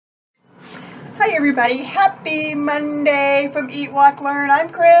Hi everybody, happy Monday from Eat, Walk, Learn. I'm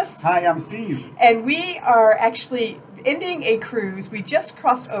Chris. Hi, I'm Steve. And we are actually ending a cruise. We just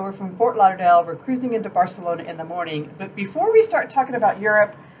crossed over from Fort Lauderdale. We're cruising into Barcelona in the morning. But before we start talking about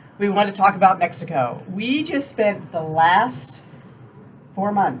Europe, we want to talk about Mexico. We just spent the last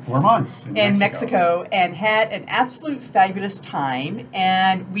 4 months. 4 months in Mexico and had an absolute fabulous time.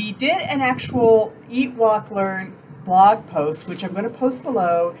 And we did an actual Eat, Walk, Learn blog post, which I'm going to post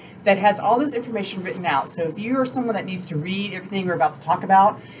below, that has all this information written out. So if you are someone that needs to read everything we're about to talk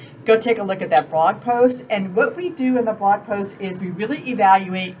about, go take a look at that blog post. And what we do in the blog post is we really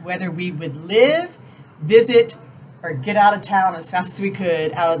evaluate whether we would live, visit, or get out of town as fast as we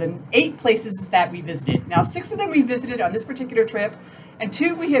could out of the 8 places that we visited. Now, 6 of them we visited on this particular trip, and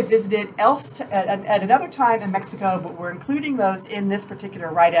 2 we have visited at another time in Mexico, but we're including those in this particular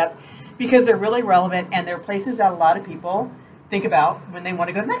write-up because they're really relevant and they're places that a lot of people think about when they want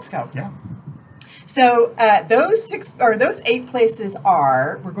to go to Mexico. Yeah. So those 8 places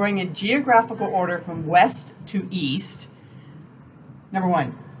are, we're going in geographical order from west to east. Number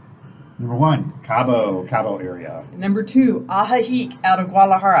 1. Number 1, Cabo area. Number 2, Ajijic out of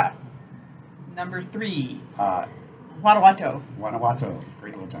Guadalajara. Number 3, Guanajuato. Guanajuato,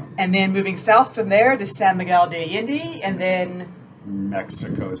 great little town. And then moving south from there to San Miguel de Allende, and then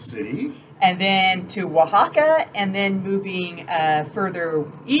Mexico City. And then to Oaxaca, and then moving further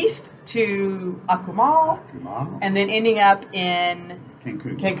east to Akumal, and then ending up in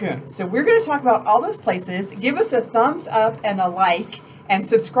Cancun. So we're going to talk about all those places. Give us a thumbs up and a like and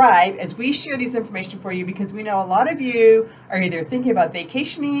subscribe as we share these information for you, because we know a lot of you are either thinking about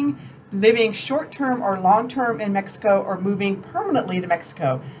vacationing, living short-term or long-term in Mexico, or moving permanently to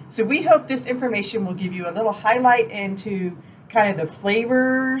Mexico. So we hope this information will give you a little highlight into kind of the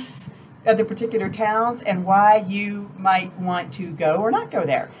flavors of the particular towns and why you might want to go or not go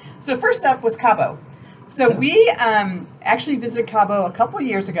there. So first up was Cabo. So we actually visited Cabo a couple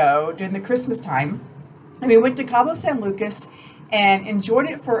years ago during the Christmas time, and we went to Cabo San Lucas and enjoyed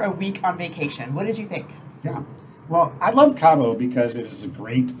it for a week on vacation. What did you think? Yeah. Well, I love Cabo because it is a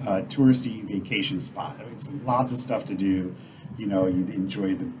great touristy vacation spot. I mean, it's lots of stuff to do. You know, you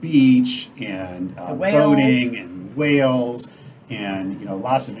enjoy the beach and boating and whales and, you know,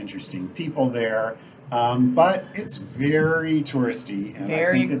 lots of interesting people there. But it's very touristy and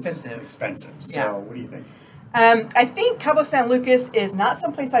I think it's expensive. So what do you think? I think Cabo San Lucas is not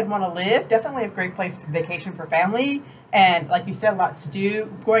someplace I'd want to live. Definitely a great place for vacation for family. And like you said, lots to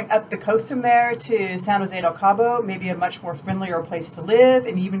do. Going up the coast from there to San Jose del Cabo, maybe a much more friendlier place to live,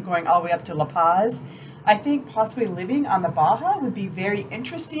 and even going all the way up to La Paz. I think possibly living on the Baja would be very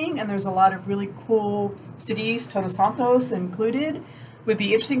interesting, and there's a lot of really cool cities, Todos Santos included, would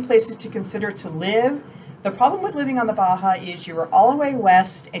be interesting places to consider to live. The problem with living on the Baja is you are all the way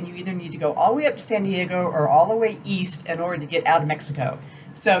west, and you either need to go all the way up to San Diego or all the way east in order to get out of Mexico.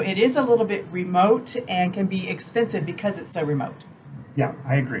 So it is a little bit remote and can be expensive because it's so remote. Yeah,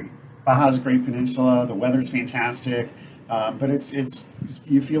 I agree. Baja's a great peninsula. The weather's fantastic, but it's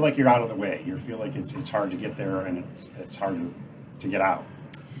you feel like you're out of the way. You feel like it's hard to get there, and it's hard to get out.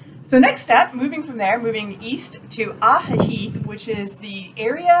 So next step, moving from there, moving east to Ajijic, which is the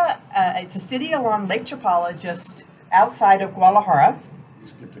area. It's a city along Lake Chapala, just outside of Guadalajara. We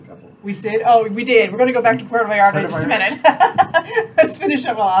skipped a couple. We said, oh, we did. We're going to go back to Puerto Vallarta in just a minute. Let's finish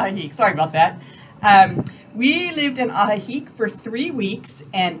up with Ajijic. Sorry about that. We lived in Ajijic for 3 weeks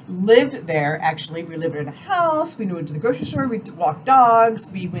and lived there, actually. We lived in a house. We went to the grocery store. We walked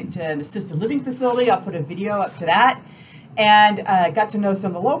dogs. We went to an assisted living facility. I'll put a video up to that. And got to know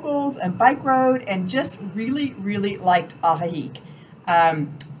some of the locals and bike rode and just really, really liked Ajijic.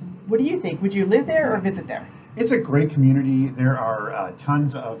 What do you think? Would you live there or visit there? It's a great community. There are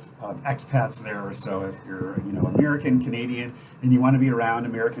tons of expats there. So if you're, American, Canadian, and you want to be around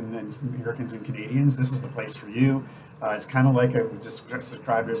Americans and Canadians, this is the place for you. It's kind of like just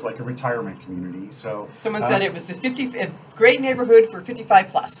described as like a retirement community. So someone said it was a great neighborhood for 55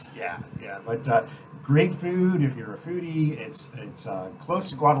 plus. Yeah, but great food if you're a foodie. It's close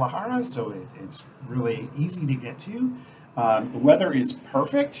to Guadalajara, so it's really easy to get to. The weather is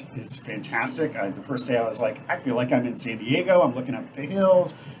perfect. It's fantastic. The first day I was like, I feel like I'm in San Diego. I'm looking up at the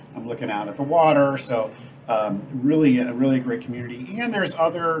hills. I'm looking out at the water. So really a great community. And there's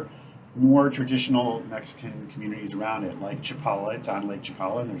other more traditional Mexican communities around it, like Chapala. It's on Lake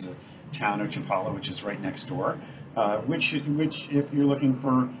Chapala, and there's a town of Chapala, which is right next door, which if you're looking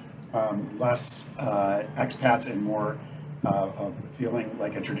for less expats and more of feeling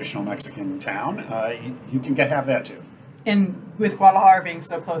like a traditional Mexican town, you can have that too. And with Guadalajara being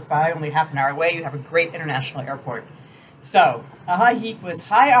so close by, only half an hour away, you have a great international airport. So, Ajijic was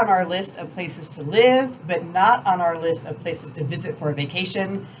high on our list of places to live, but not on our list of places to visit for a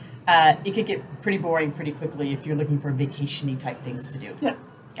vacation. It could get pretty boring pretty quickly if you're looking for vacation-y type things to do. Yeah.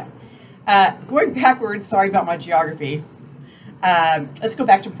 Going backwards, sorry about my geography. Let's go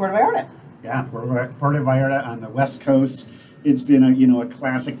back to Puerto Vallarta. Yeah, Puerto Vallarta on the west coast. It's been a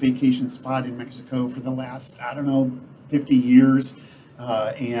classic vacation spot in Mexico for the last 50 years.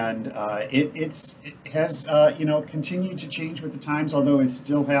 It has continued to change with the times, although it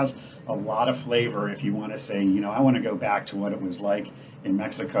still has a lot of flavor. If you want to say, I want to go back to what it was like in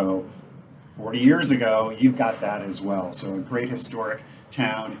Mexico 40 years ago, you've got that as well. So a great historic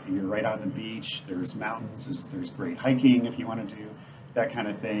town. You're right on the beach. There's mountains. There's great hiking if you want to do that kind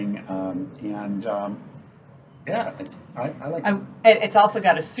of thing. Yeah, I like it. It's also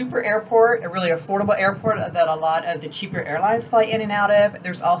got a super airport, a really affordable airport that a lot of the cheaper airlines fly in and out of.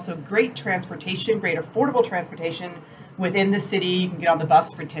 There's also great transportation, great affordable transportation within the city. You can get on the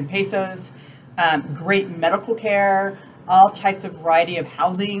bus for 10 pesos. Great medical care, all types of variety of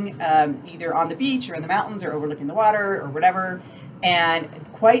housing, either on the beach or in the mountains or overlooking the water or whatever. And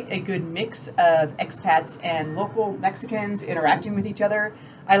quite a good mix of expats and local Mexicans interacting with each other.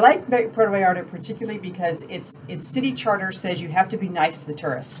 I like Puerto Vallarta particularly because its city charter says you have to be nice to the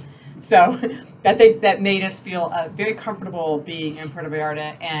tourist. So that made us feel very comfortable being in Puerto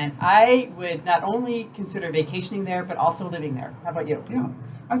Vallarta. And I would not only consider vacationing there, but also living there. How about you? Yeah,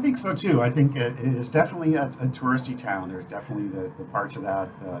 I think so too. I think it is definitely a touristy town. There's definitely the parts of that,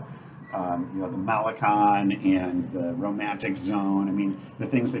 the Malecon and the romantic zone. I mean, the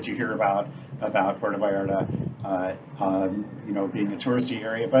things that you hear about Puerto Vallarta, being a touristy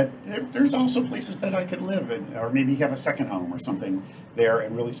area. But there's also places that I could live in, or maybe have a second home or something there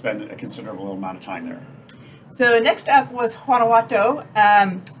and really spend a considerable amount of time there. So next up was Guanajuato,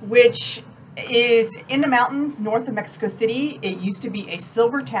 which is in the mountains north of Mexico City. It used to be a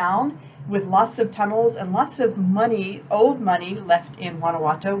silver town with lots of tunnels and lots of money, old money left in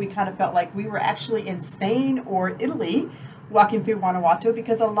Guanajuato. We kind of felt like we were actually in Spain or Italy walking through Guanajuato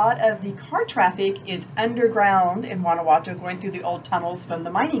because a lot of the car traffic is underground in Guanajuato going through the old tunnels from the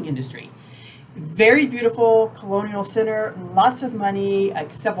mining industry. Very beautiful colonial center, lots of money,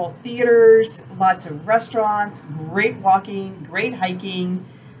 several theaters, lots of restaurants, great walking, great hiking.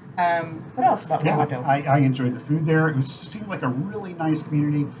 What else about Guanajuato? I enjoyed the food there. It seemed like a really nice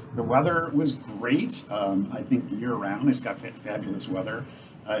community. The weather was great. I think year round, it's got fabulous weather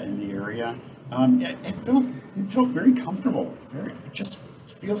in the area. It felt very comfortable. It just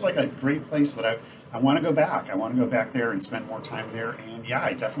feels like a great place that I want to go back. I want to go back there and spend more time there. And yeah,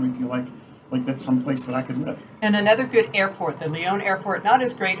 I definitely feel like that's some place that I could live. And another good airport, the León Airport, not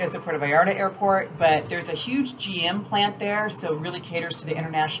as great as the Puerto Vallarta Airport, but there's a huge GM plant there, so it really caters to the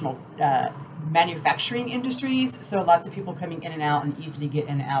international manufacturing industries, so lots of people coming in and out and easy to get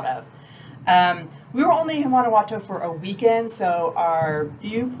in and out of. We were only in Guanajuato for a weekend, so our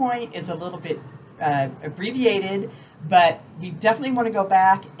viewpoint is a little bit abbreviated, but we definitely want to go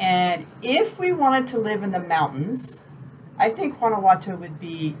back. And if we wanted to live in the mountains, I think Guanajuato would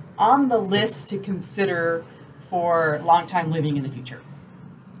be on the list to consider for long-time living in the future.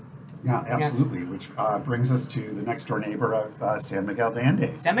 Yeah, absolutely, which brings us to the next door neighbor of San Miguel de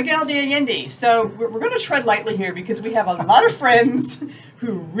Allende. San Miguel de Allende. So we're going to tread lightly here because we have a lot of friends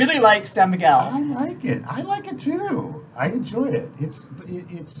who really like San Miguel. I like it. I like it too. I enjoy it. It's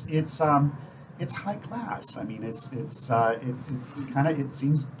high class. I mean, it seems kind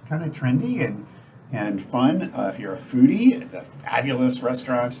of trendy and fun. If you're a foodie, the fabulous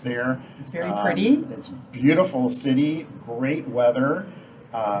restaurants there. It's very pretty. It's a beautiful city, great weather,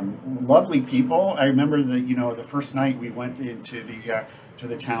 lovely people. I remember the first night we went into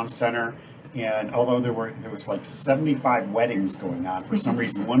the town center, and although there was like 75 weddings going on for some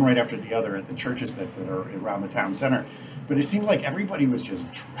reason, one right after the other at the churches that are around the town center, but it seemed like everybody was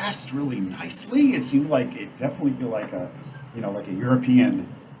just dressed really nicely. It seemed like it definitely felt like a European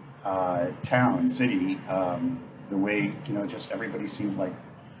town, city, the way, just everybody seemed like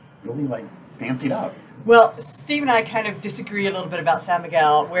really like fancied up. Well, Steve and I kind of disagree a little bit about San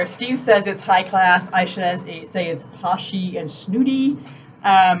Miguel, where Steve says it's high class. I should say it's poshy and snooty,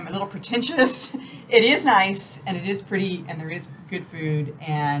 a little pretentious. It is nice and it is pretty and there is good food,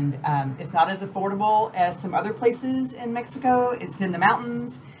 and it's not as affordable as some other places in Mexico. It's in the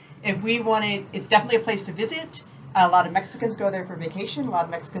mountains. If we wanted, it's definitely a place to visit. A lot of Mexicans go there for vacation. A lot of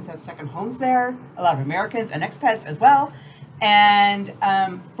Mexicans have second homes there. A lot of Americans and expats as well. And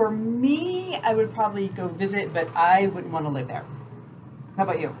for me, I would probably go visit, but I wouldn't want to live there. How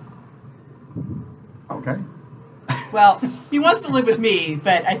about you? Okay. Well, he wants to live with me,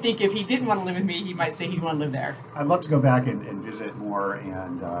 but I think if he didn't want to live with me, he might say he'd want to live there. I'd love to go back and visit more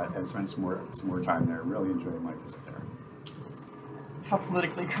and spend some more time there. Really enjoyed my visit there. How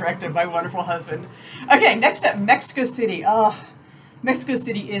politically correct of my wonderful husband. Okay, next up, Mexico City. Oh, Mexico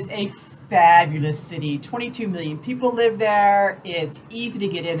City is a fabulous city. 22 million people live there. It's easy to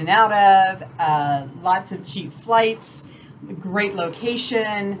get in and out of. Lots of cheap flights. Great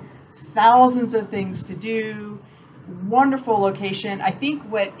location. Thousands of things to do. Wonderful location. I think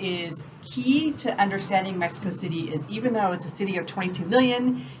what is key to understanding Mexico City is even though it's a city of 22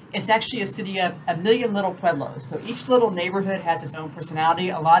 million, it's actually a city of a million little pueblos. So each little neighborhood has its own personality.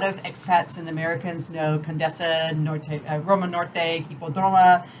 A lot of expats and Americans know Condesa, Norte, Roma Norte,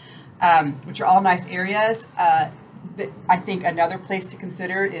 Hipodroma, which are all nice areas. I think another place to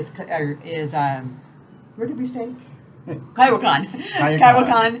consider is where did we stay?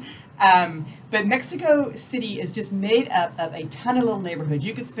 Cayoacan. But Mexico City is just made up of a ton of little neighborhoods.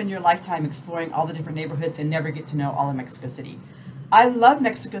 You could spend your lifetime exploring all the different neighborhoods and never get to know all of Mexico City. I love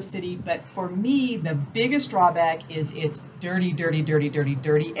Mexico City, but for me, the biggest drawback is its dirty, dirty, dirty, dirty,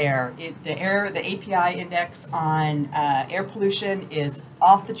 dirty air. The API index on air pollution is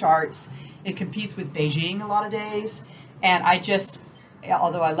off the charts. It competes with Beijing a lot of days. And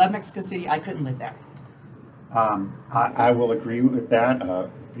although I love Mexico City, I couldn't live there. I will agree with that.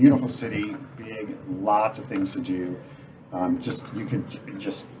 Beautiful city, big, lots of things to do. You could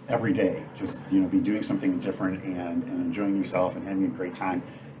just every day, be doing something different and enjoying yourself and having a great time.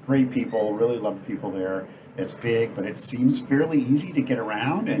 Great people, really love the people there. It's big, but it seems fairly easy to get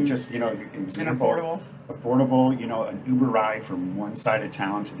around and example, affordable. An Uber ride from one side of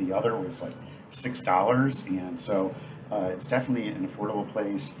town to the other was like $6, and so. It's definitely an affordable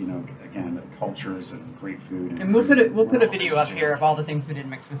place. Again, the cultures and great food. And we'll put a video up here of all the things we did in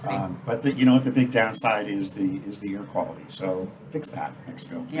Mexico City. But the big downside is the air quality. So fix that,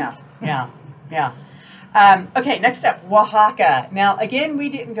 Mexico. Please. Yeah. Okay, next up, Oaxaca. Now, again, we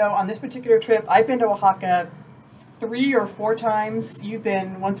didn't go on this particular trip. I've been to Oaxaca 3 or 4 times. You've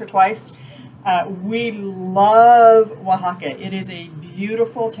been once or twice. We love Oaxaca. It is a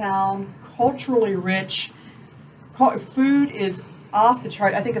beautiful town, culturally rich. Food is off the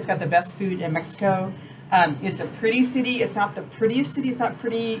chart. I think it's got the best food in Mexico. It's a pretty city. It's not the prettiest city. It's not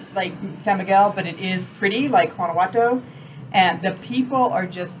pretty like San Miguel, but it is pretty like Guanajuato. And the people are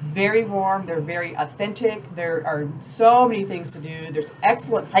just very warm. They're very authentic. There are so many things to do. There's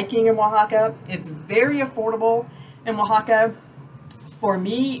excellent hiking in Oaxaca. It's very affordable in Oaxaca. For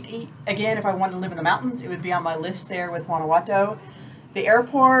me, again, if I wanted to live in the mountains, it would be on my list there with Guanajuato. The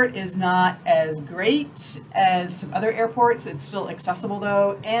airport is not as great as some other airports. It's still accessible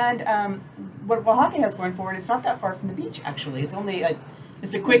though. And what Oaxaca has going for it, it's not that far from the beach actually. It's only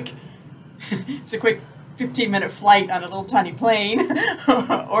it's a quick 15-minute flight on a little tiny plane,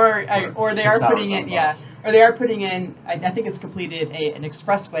 or they are putting in I think it's completed an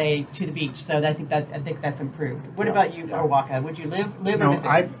expressway to the beach. So I think that's improved. What about you for Oaxaca? Would you live and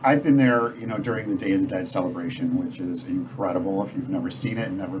visit? I've been there, during the Day of the Dead celebration, which is incredible. If you've never seen it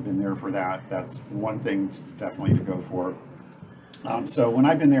and never been there for that, that's one thing definitely to go for. So when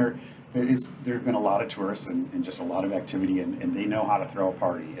I've been there, there's been a lot of tourists and just a lot of activity, and they know how to throw a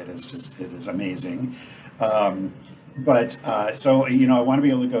party. It is amazing. But so I want to be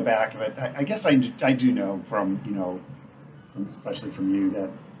able to go back, but I guess I do know from especially from you that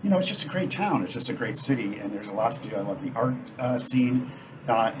it's just a great town. It's just a great city, and there's a lot to do. I love the art scene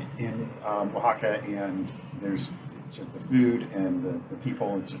in Oaxaca, and there's just the food and the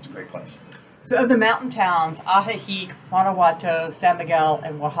people. It's just a great place. So of the mountain towns, Ajijic, Guanajuato, San Miguel,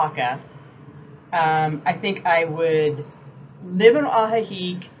 and Oaxaca, I think I would live in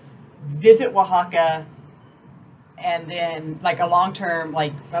Ajijic, visit Oaxaca, and then like a long term,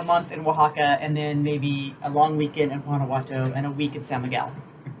 like a month in Oaxaca, and then maybe a long weekend in Guanajuato and a week in San Miguel.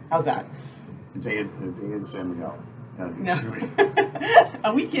 How's that? A day in San Miguel. No.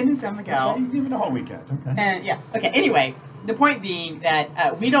 A weekend in San Miguel. Okay, even a whole weekend. Okay. And okay. Anyway, the point being that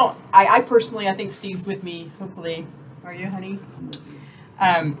I personally, I think Steve's with me. Hopefully, are you, honey?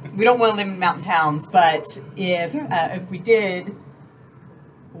 We don't want to live in mountain towns, but if we did,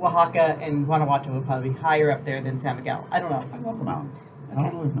 Oaxaca and Guanajuato would probably be higher up there than San Miguel. I don't know. I love the mountains. I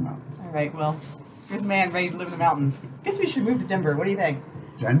want to live in the mountains. All right. Well, there's a man ready to live in the mountains. Guess we should move to Denver. What do you think?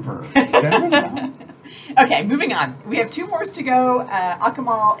 Denver. Is Denver now? Okay, moving on. We have 2 more to go,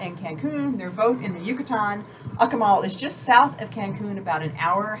 Akumal and Cancun. They're both in the Yucatan. Akumal is just south of Cancun, about an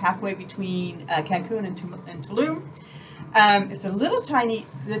hour, halfway between Cancun and Tulum. It's a little tiny,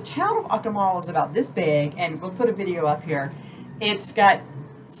 the town of Akumal is about this big, and we'll put a video up here. It's got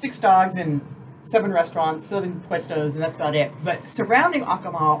 6 dogs and 7 restaurants, 7 puestos, and that's about it. But surrounding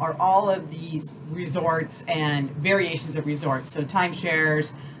Akumal are all of these resorts and variations of resorts. So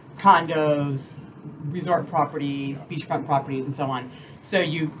timeshares, condos, resort properties, beachfront properties, and so on. So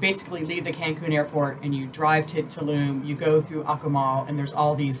you basically leave the Cancun airport and you drive to Tulum, you go through Akumal, and there's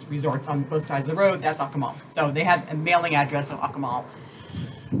all these resorts on both sides of the road. That's Akumal. So they have a mailing address of Akumal.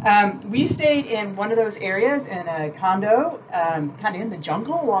 We stayed in one of those areas in a condo, kind of in the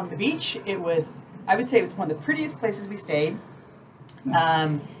jungle along the beach. I would say it was one of the prettiest places we stayed.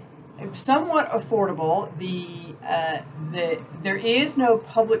 Somewhat affordable. There is no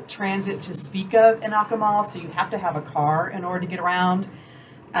public transit to speak of in Akumal, so you have to have a car in order to get around.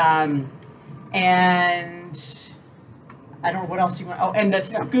 And I don't know what else you want. Oh, and the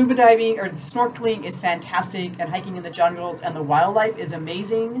scuba diving or the snorkeling is fantastic, and hiking in the jungles, and the wildlife is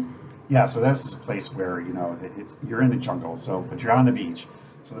amazing. Yeah, so this is a place where, you're in the jungle, but you're on the beach.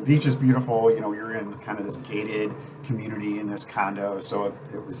 So the beach is beautiful. You're in kind of this gated community in this condo, so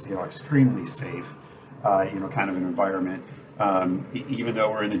it was, extremely safe, kind of an environment. Even though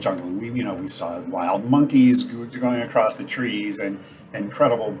we're in the jungle, and we saw wild monkeys going across the trees, and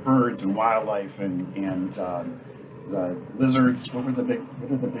incredible birds and wildlife, and the lizards. What are the big? I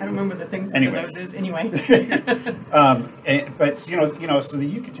don't remember the things. Anyways. The noses. Anyway. But so the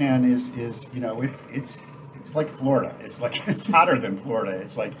Yucatan is it's like Florida. It's hotter than Florida.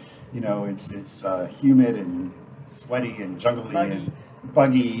 It's like it's humid and sweaty and jungly and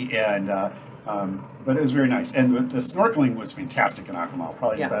buggy and but it was very nice. And the snorkeling was fantastic in Akumal.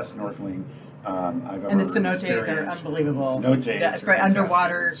 Probably the best snorkeling I've ever And the cenotes experienced. are unbelievable. Cenotes for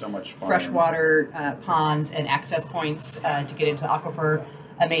underwater, so much fun. freshwater ponds and access points to get into aquifer.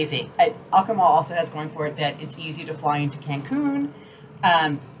 Amazing. Akumal also has going for it that it's easy to fly into Cancun.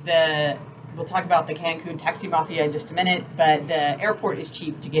 We'll talk about the Cancun taxi mafia in just a minute, but the airport is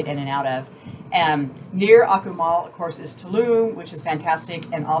cheap to get in and out of. Near Akumal, of course, is Tulum, which is fantastic,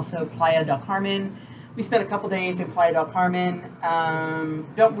 and also Playa del Carmen. We spent a couple days in Playa del Carmen.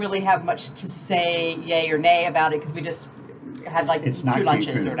 Don't really have much to say yay or nay about it because we just had like 2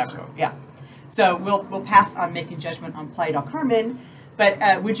 lunches or whatever. So. Yeah. So we'll pass on making judgment on Playa del Carmen.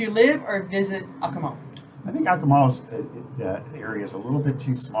 But would you live or visit Akumal? I think Akumal's area is a little bit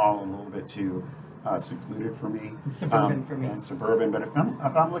too small, a little bit too secluded for me. It's suburban for me. And suburban, but if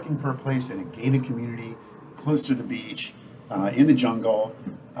I'm looking for a place in a gated community, close to the beach, in the jungle,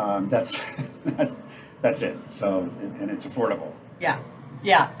 that's it. So, and it's affordable. Yeah.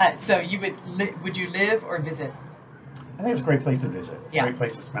 So you would you live or visit? I think it's a great place to visit. Yeah. Great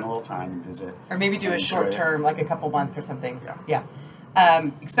place to spend a little time and visit. Or maybe do a short term, like a couple months or something. Yeah.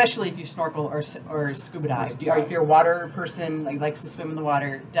 Especially if you snorkel or scuba dive. Or if you're a water person, likes to swim in the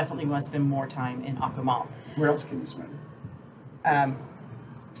water, definitely want to spend more time in Akumal. Where else can you swim?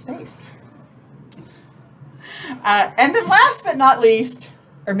 Space. And then last but not least,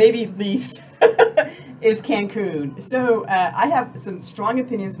 or maybe least, is Cancun. So I have some strong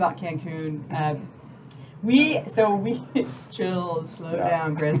opinions about Cancun. We chill, slow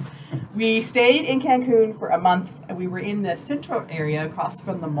down, Chris. We stayed in Cancun for a month. We were in the central area across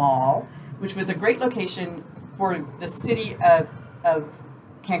from the mall, which was a great location for the city of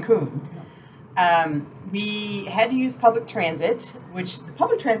Cancun. We had to use public transit, which the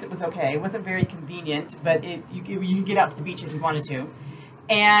public transit was okay. It wasn't very convenient, but you could get out to the beach if you wanted to.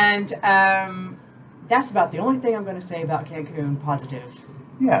 And that's about the only thing I'm going to say about Cancun positive.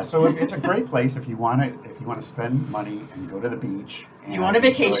 Yeah, so it's a great place if you want to spend money and go to the beach. And you want a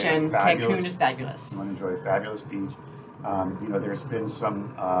vacation, Cancun is fabulous. You want to enjoy a fabulous beach. There's been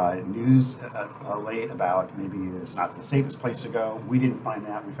some news late about maybe it's not the safest place to go. We didn't find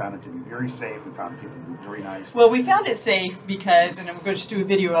that. We found it to be very safe. We found people to be very nice. Well, we found it safe because, and I'm going to just do a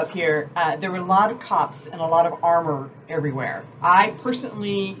video up here, there were a lot of cops and a lot of armor everywhere. I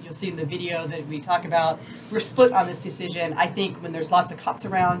personally, you'll see in the video that we talk about, we're split on this decision. I think when there's lots of cops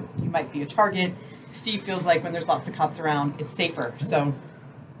around, you might be a target. Steve feels like when there's lots of cops around, it's safer. So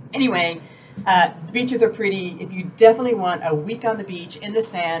anyway, the beaches are pretty. If you definitely want a week on the beach in the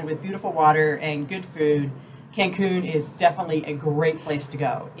sand with beautiful water and good food, Cancun is definitely a great place to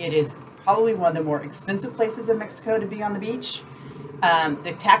go. It is probably one of the more expensive places in Mexico to be on the beach.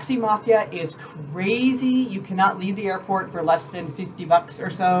 The taxi mafia is crazy. You cannot leave the airport for less than $50 or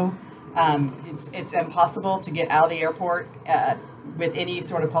so. It's impossible to get out of the airport with any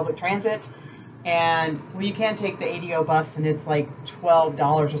sort of public transit. And you can take the ADO bus, and it's like $12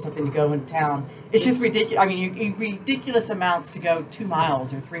 or something to go into town. It's just ridiculous. I mean, ridiculous amounts to go 2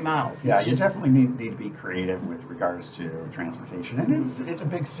 miles or 3 miles. Yeah, you definitely need to be creative with regards to transportation, and it's a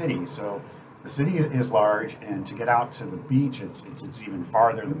big city, so the city is large, and to get out to the beach, it's even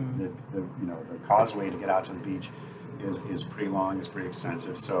farther. The causeway to get out to the beach is pretty long. It's pretty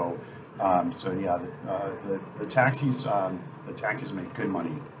extensive. So yeah, the taxis make good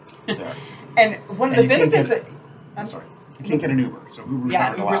money there. And one of the benefits. I'm sorry, you can't get an Uber, so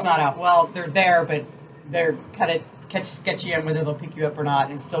Uber's not out. Well, they're there, but they're kind of sketchy on whether they'll pick you up or not,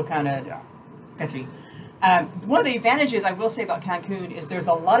 and still kind of sketchy. One of the advantages I will say about Cancun is there's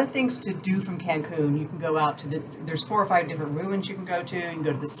a lot of things to do from Cancun. You can go out to there's 4 or 5 different ruins you can go to. You can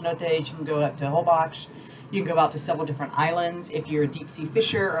go to the cenotes, you can go up to Holbox. You can go out to several different islands if you're a deep sea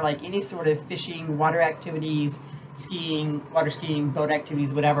fisher or like any sort of fishing, water activities, skiing, water skiing, boat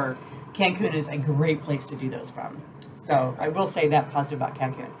activities, whatever. Cancun is a great place to do those from. So I will say that positive about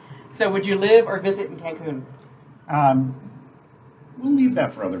Cancun. So would you live or visit in Cancun? We'll leave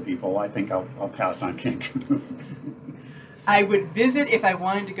that for other people. I think I'll pass on Cancun. I would visit if I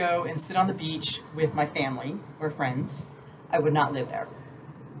wanted to go and sit on the beach with my family or friends. I would not live there.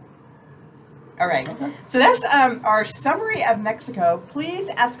 All right. Okay. So that's our summary of Mexico. Please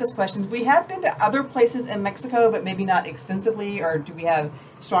ask us questions. We have been to other places in Mexico, but maybe not extensively, or do we have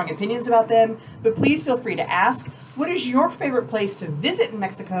strong opinions about them? But please feel free to ask. What is your favorite place to visit in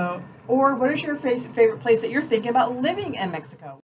Mexico, or what is your favorite place that you're thinking about living in Mexico?